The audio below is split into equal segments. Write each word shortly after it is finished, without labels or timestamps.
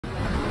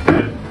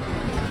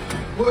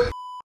What?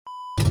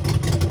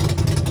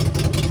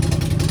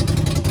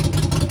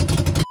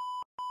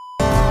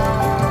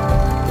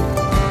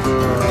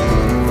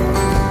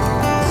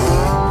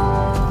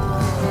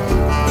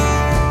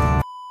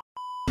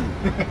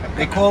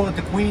 They call it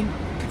the queen,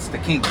 it's the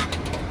king.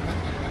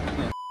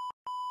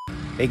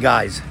 Hey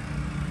guys,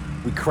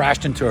 we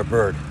crashed into a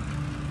bird.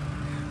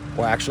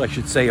 Or actually I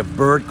should say a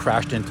bird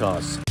crashed into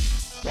us.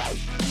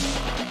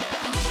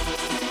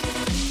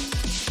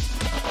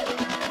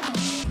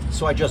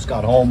 So I just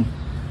got home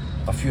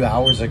a few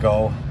hours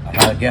ago. I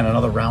had again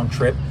another round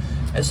trip.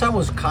 This time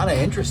was kind of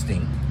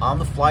interesting. On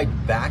the flight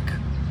back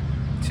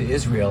to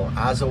Israel,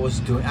 as I was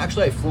doing,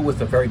 actually I flew with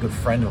a very good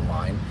friend of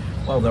mine.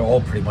 Well, they're all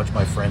pretty much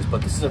my friends,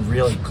 but this is a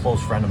really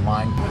close friend of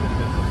mine.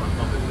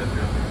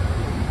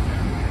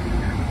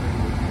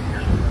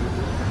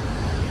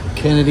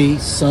 Kennedy,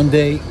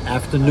 Sunday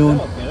afternoon,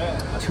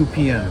 2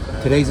 p.m.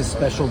 Today's a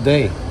special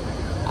day.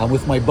 I'm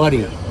with my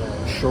buddy,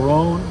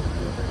 Sharon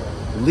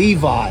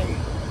Levi.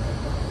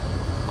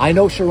 I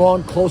know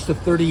Sharon close to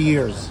 30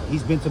 years.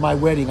 He's been to my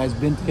wedding, I've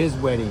been to his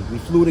wedding. We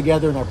flew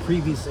together in our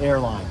previous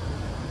airline.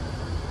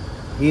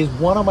 He is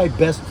one of my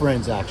best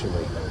friends,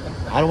 actually.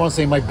 I don't want to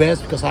say my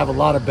best because I have a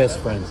lot of best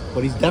friends,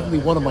 but he's definitely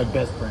one of my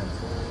best friends.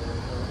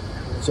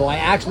 So I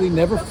actually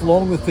never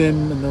flown with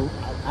him in the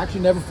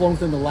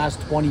last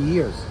 20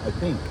 years, I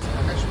think.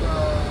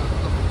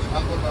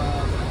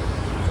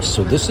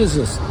 So this is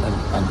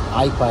an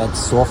iPad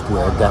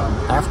software that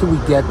after we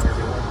get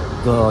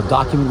the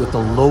document with the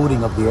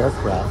loading of the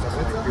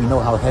aircraft, we know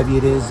how heavy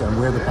it is and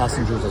where the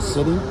passengers are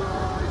sitting.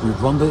 We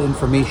run the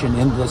information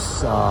in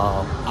this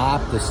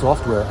app, this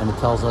software, and it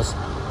tells us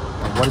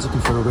what is the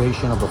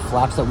configuration of the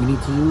flaps that we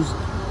need to use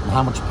and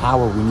how much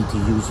power we need to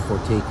use for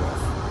takeoff.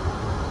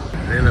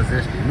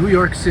 New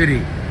York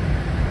City.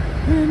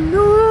 In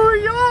New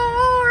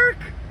York!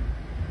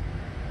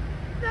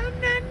 Na,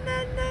 na, na,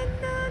 na,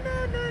 na, na,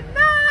 na,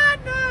 na,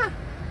 na,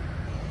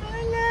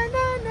 na,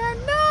 na,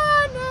 na,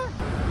 na.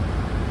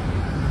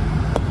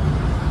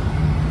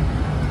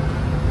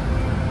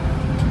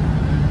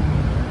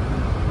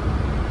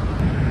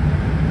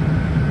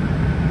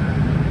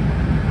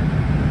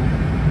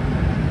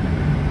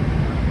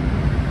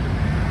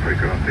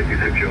 Breaker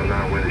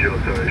 5609, wind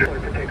 070.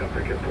 For takeoff,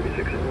 breaker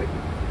 4608.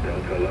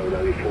 Delta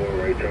 1194,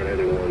 right turn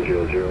heading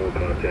 100,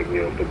 contact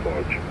me off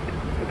departure.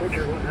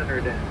 Departure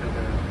 100.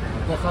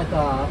 That's like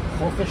the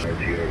Hoffish. Right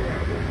to your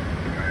arrival.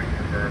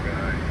 Confirm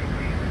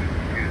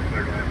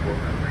clear line 4,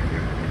 thank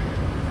you.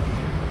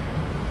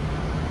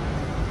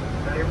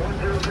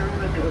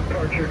 100 to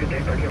departure, good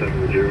day, 70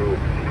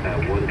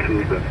 at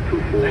 12, that's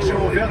 24,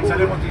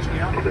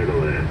 clear to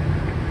land.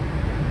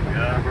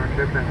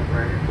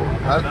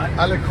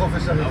 Alle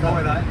Hoffisch are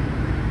da.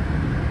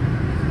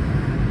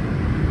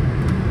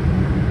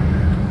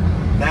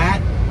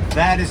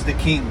 That is the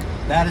king.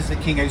 That is the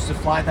king. I used to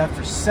fly that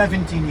for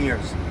 17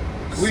 years.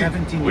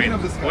 17 Queen years.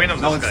 of the sky. Queen of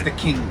the No, sky. it's the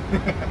king.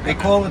 They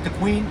call it the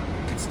queen,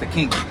 it's the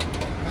king.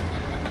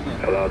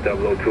 Allow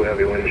 002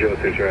 heavy wind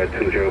 06, you're at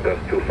 20,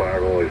 gust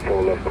 25, only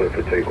 4 left, clear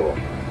for takeoff.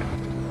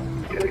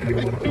 Heavy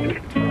wind 070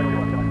 at 18, gust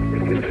 25,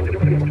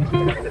 only 4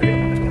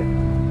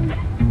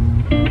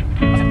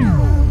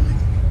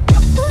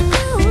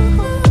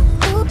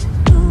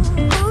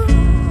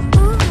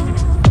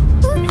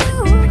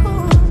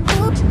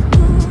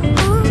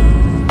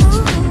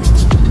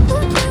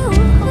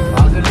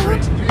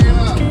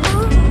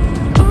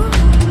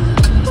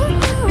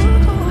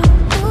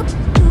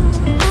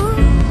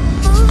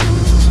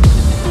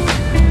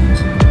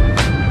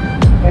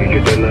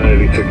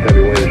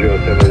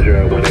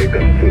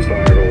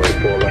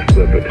 left,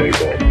 clear for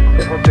takeoff.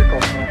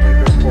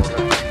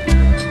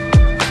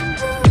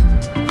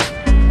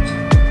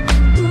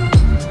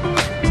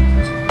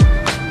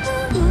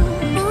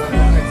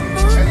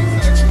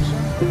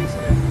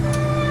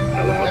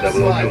 Allow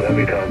 002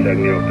 heavy contact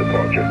New York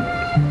departure.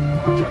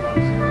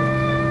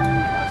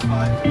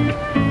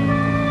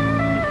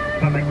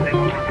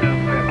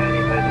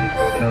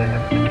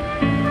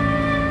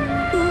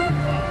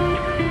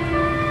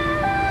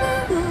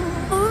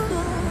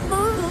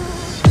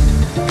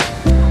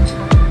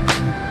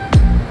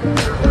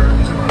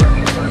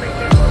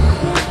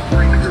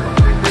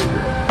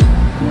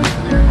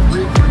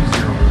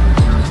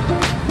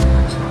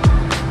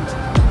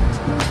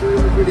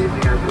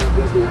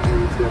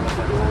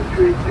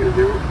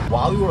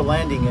 While we were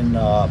landing in,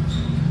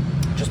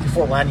 just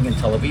before landing in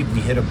Tel Aviv,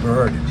 we hit a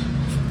bird,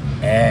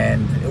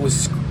 and it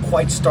was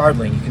quite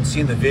startling. You can see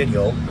in the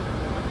video.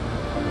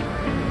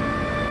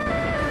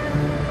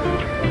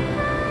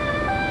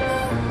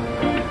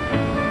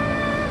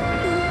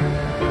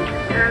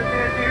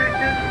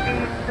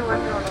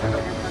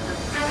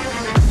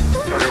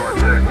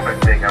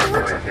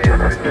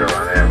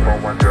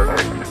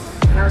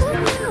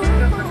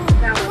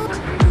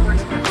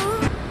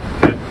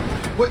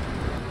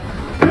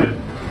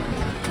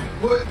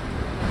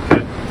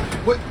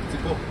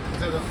 ציפור,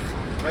 בסדר.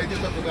 ראיתי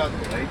אותה פוגעת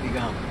פה. ראיתי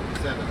גם.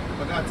 בסדר.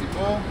 פגעת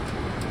ציפור.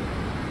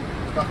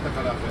 ככה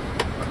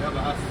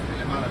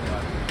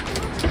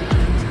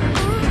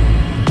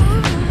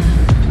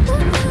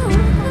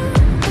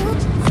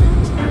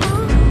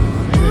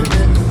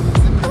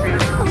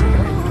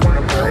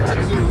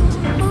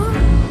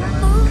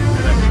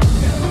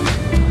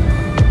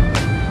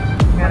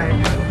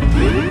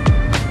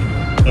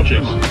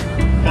minimum.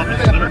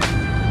 100.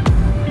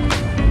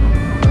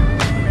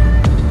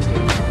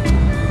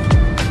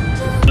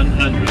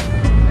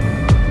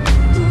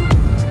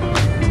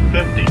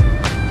 50,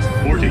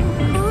 40,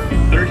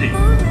 30,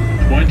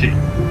 20,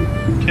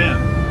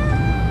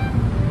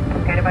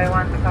 10. Anybody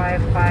wants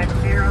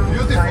 550?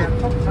 Beautiful.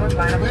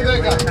 Line Where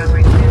they go? up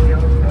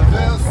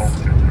There's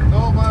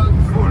normal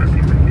food.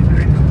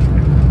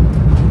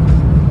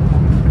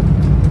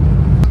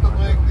 To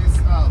break this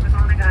out.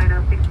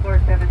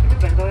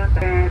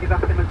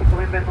 דיווחתם על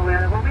סיפורים בין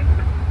מוריה לרומי?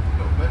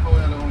 לא, בין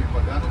מוריה לרומי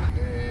פגענו.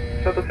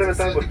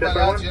 בסדר,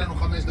 טיפה שיהיה לנו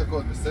 5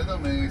 דקות, בסדר?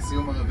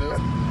 מסיום הרוורס.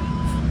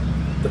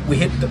 We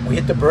hit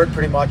the bird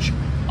pretty much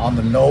on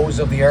the nose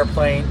of the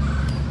airplane,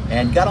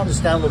 and got to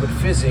understand a little bit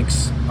of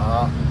physics.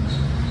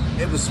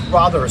 It was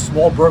rather a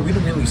small bird. We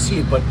didn't really see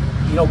it, but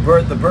you know,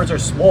 the birds are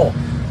small.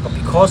 But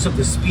because of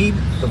the speed,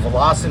 the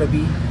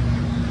velocity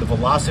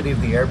of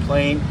the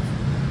airplane,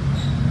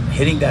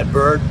 hitting that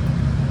bird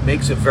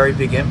makes a very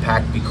big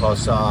impact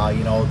because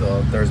you know,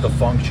 there's the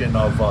function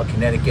of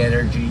kinetic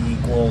energy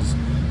equals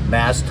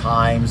mass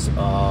times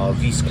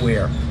v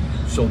square.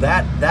 So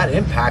that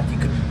impact, you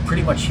could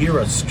pretty much hear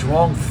a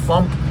strong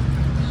thump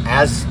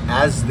as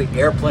the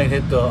airplane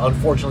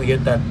unfortunately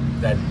hit that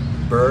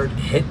bird,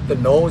 hit the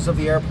nose of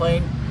the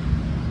airplane.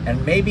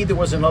 And maybe there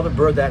was another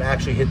bird that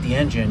actually hit the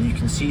engine. You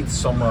can see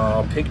some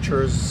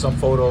pictures, some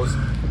photos.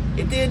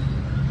 It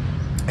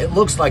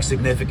looks like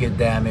significant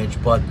damage,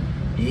 but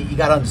you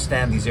got to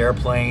understand these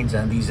airplanes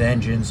and these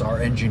engines are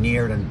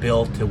engineered and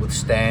built to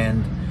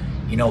withstand,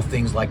 you know,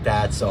 things like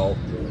that. So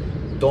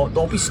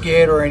don't be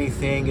scared or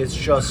anything. It's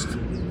just,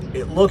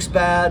 it looks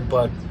bad,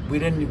 but we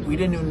didn't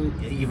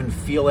even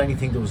feel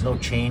anything. There was no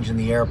change in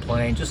the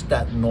airplane, just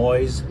that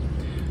noise.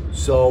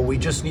 So we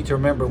just need to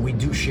remember we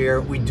do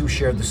share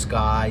the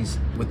skies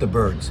with the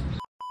birds.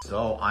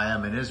 So I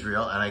am in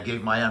Israel, and I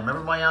gave Mayan.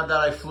 Remember Mayan that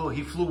I flew?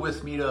 He flew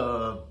with me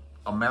to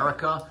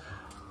America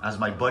as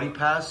my buddy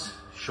pass.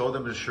 Show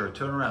them the shirt.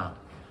 Turn around.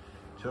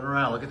 Turn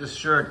around. Look at this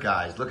shirt,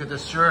 guys. Look at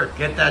this shirt.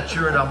 Get that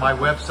shirt on my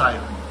website.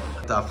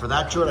 For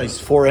that shirt, I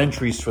 4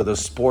 entries for the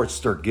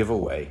Sportster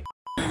giveaway.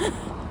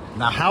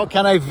 Now, how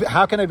can I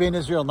be in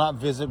Israel and not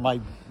visit my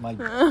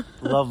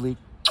lovely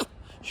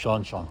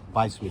Sean?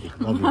 Bye, sweetie.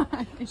 Love you.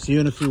 Bye. See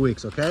you in a few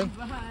weeks, okay?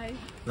 Bye.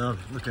 Love.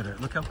 Look at her.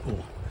 Look how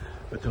cool.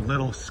 With the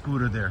little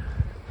scooter there.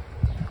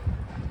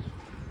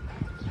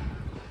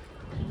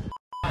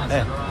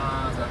 Hey.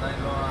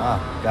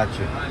 Got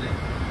you.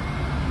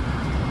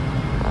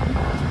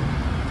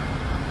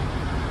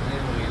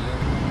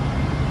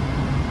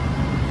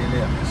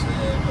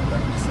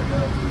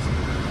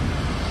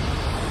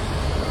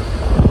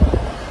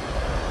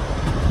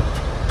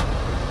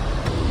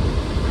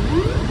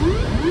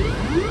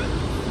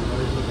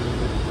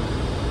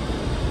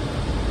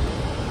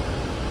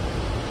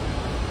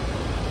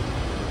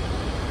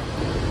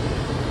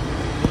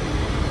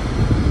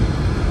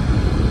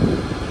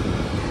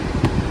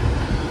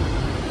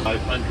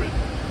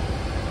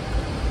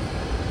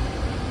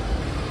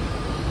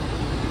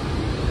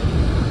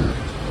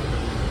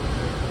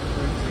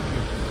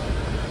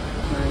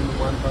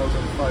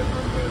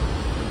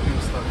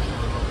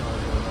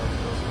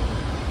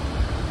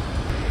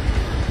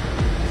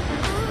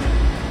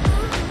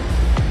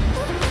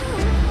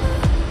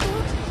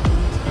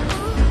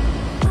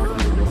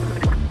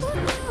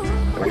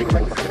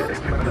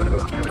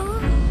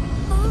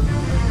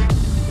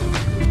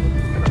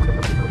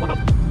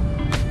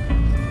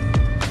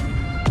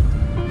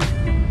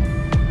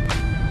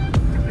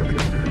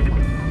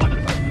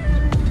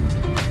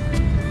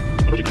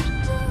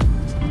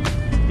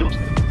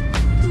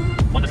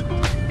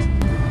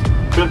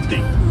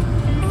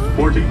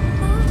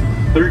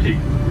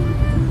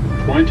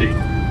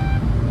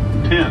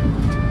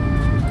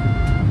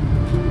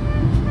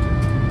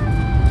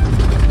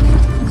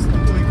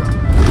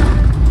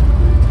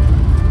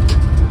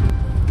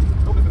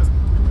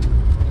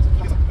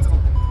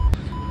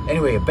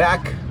 Anyway,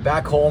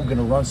 back home,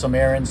 gonna run some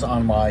errands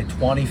on my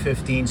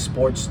 2015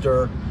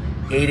 Sportster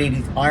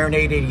 880 Iron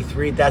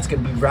 883. That's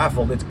gonna be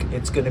raffled.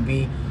 It's gonna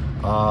be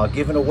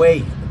given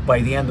away by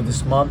the end of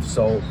this month.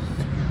 So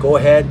go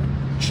ahead,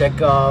 check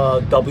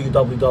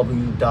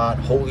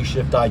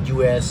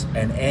www.holyshift.us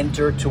and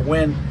enter to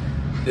win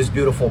this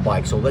beautiful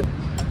bike. So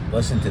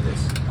listen to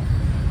this.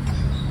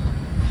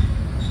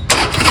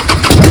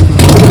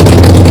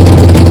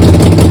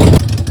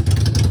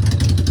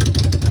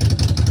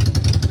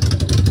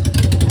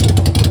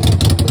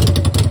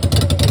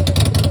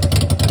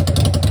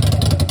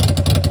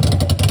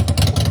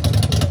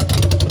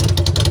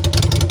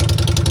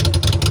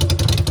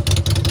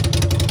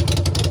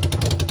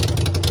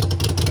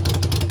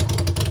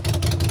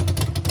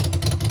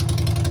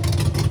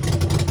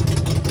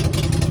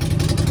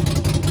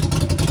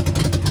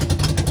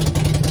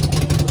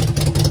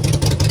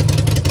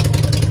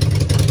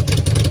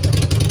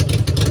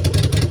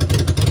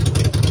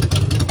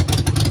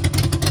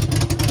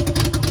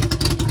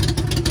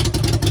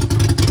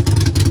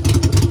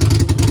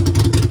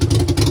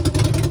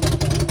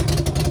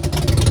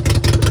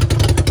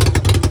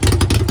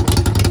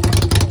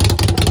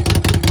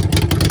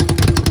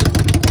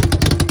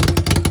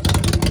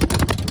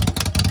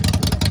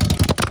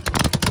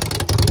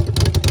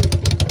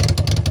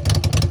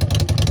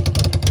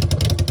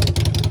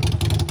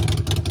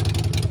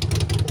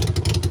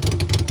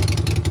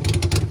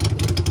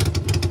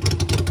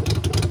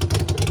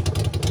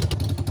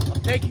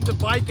 taking the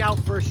bike out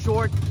for a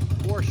short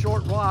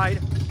ride.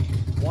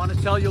 Want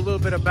to tell you a little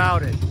bit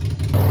about it.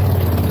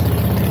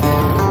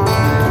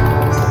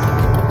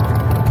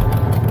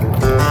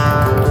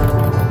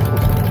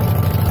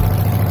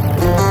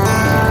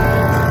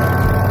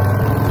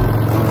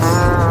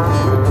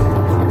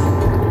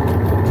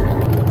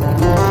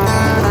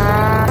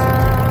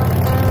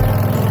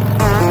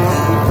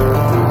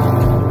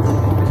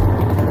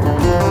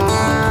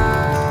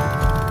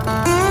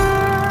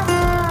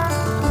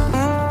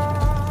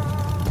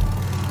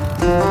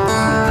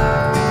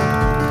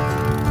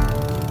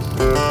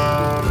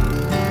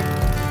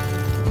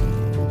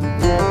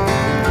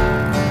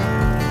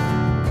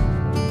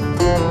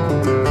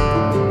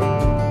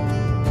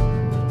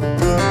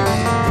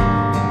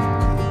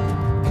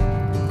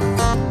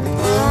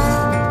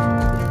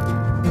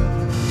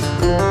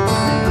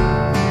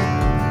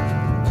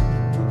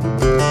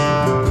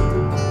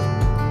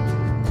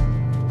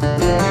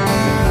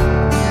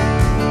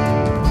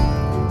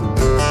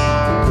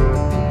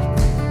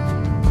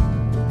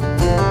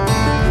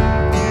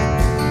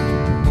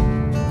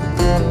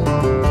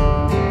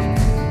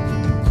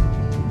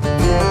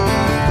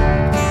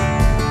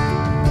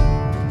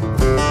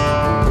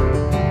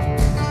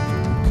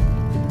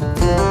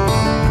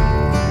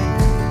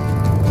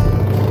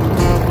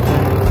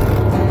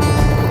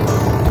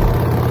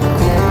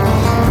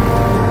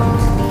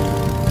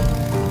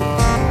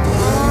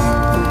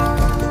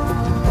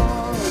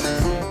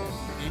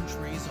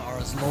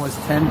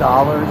 $10.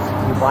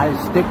 You buy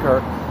a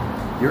sticker,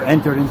 you're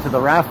entered into the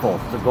raffle.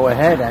 So go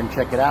ahead and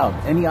check it out.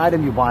 Any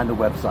item you buy on the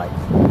website.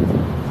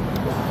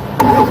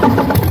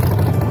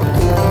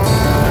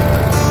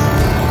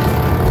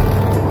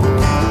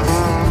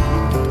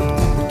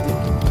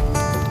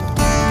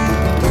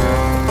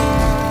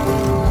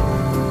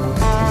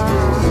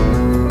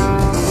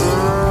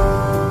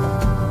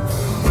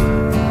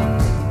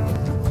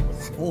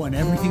 Oh, and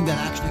everything that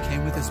actually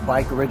came with this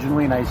bike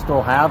originally, and I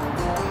still have,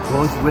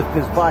 goes with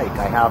this bike.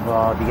 I have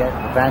the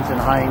Vance &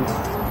 Hines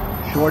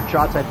short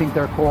shots, I think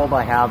they're called.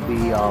 I have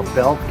the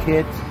belt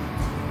kit,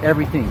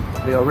 everything,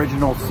 the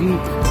original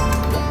seat.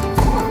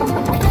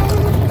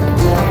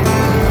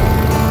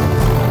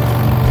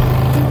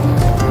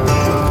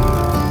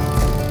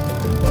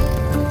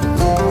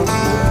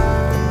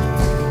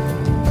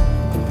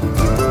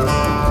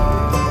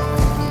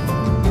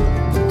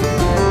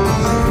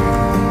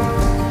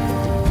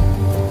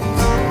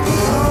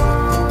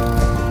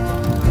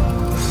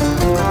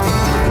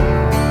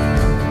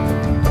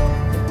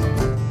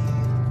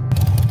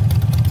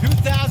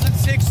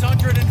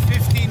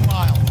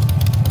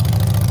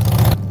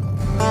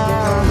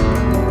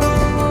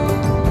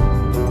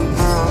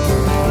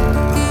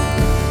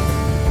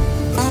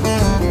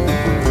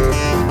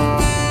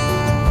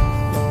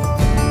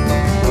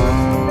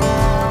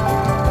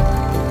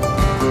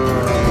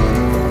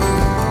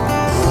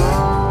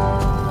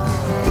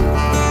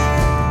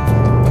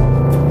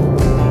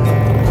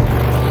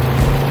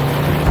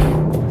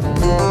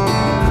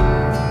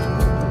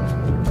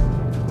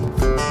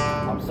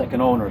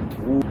 Owner,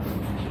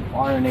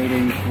 Iron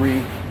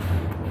 883,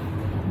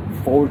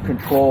 forward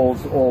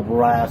controls, all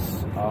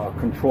brass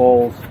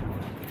controls,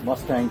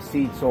 Mustang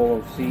seat,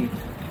 solo seat,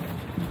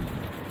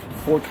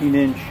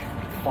 14-inch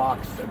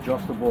Fox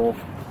adjustable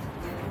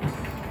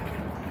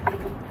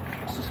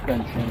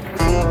suspension.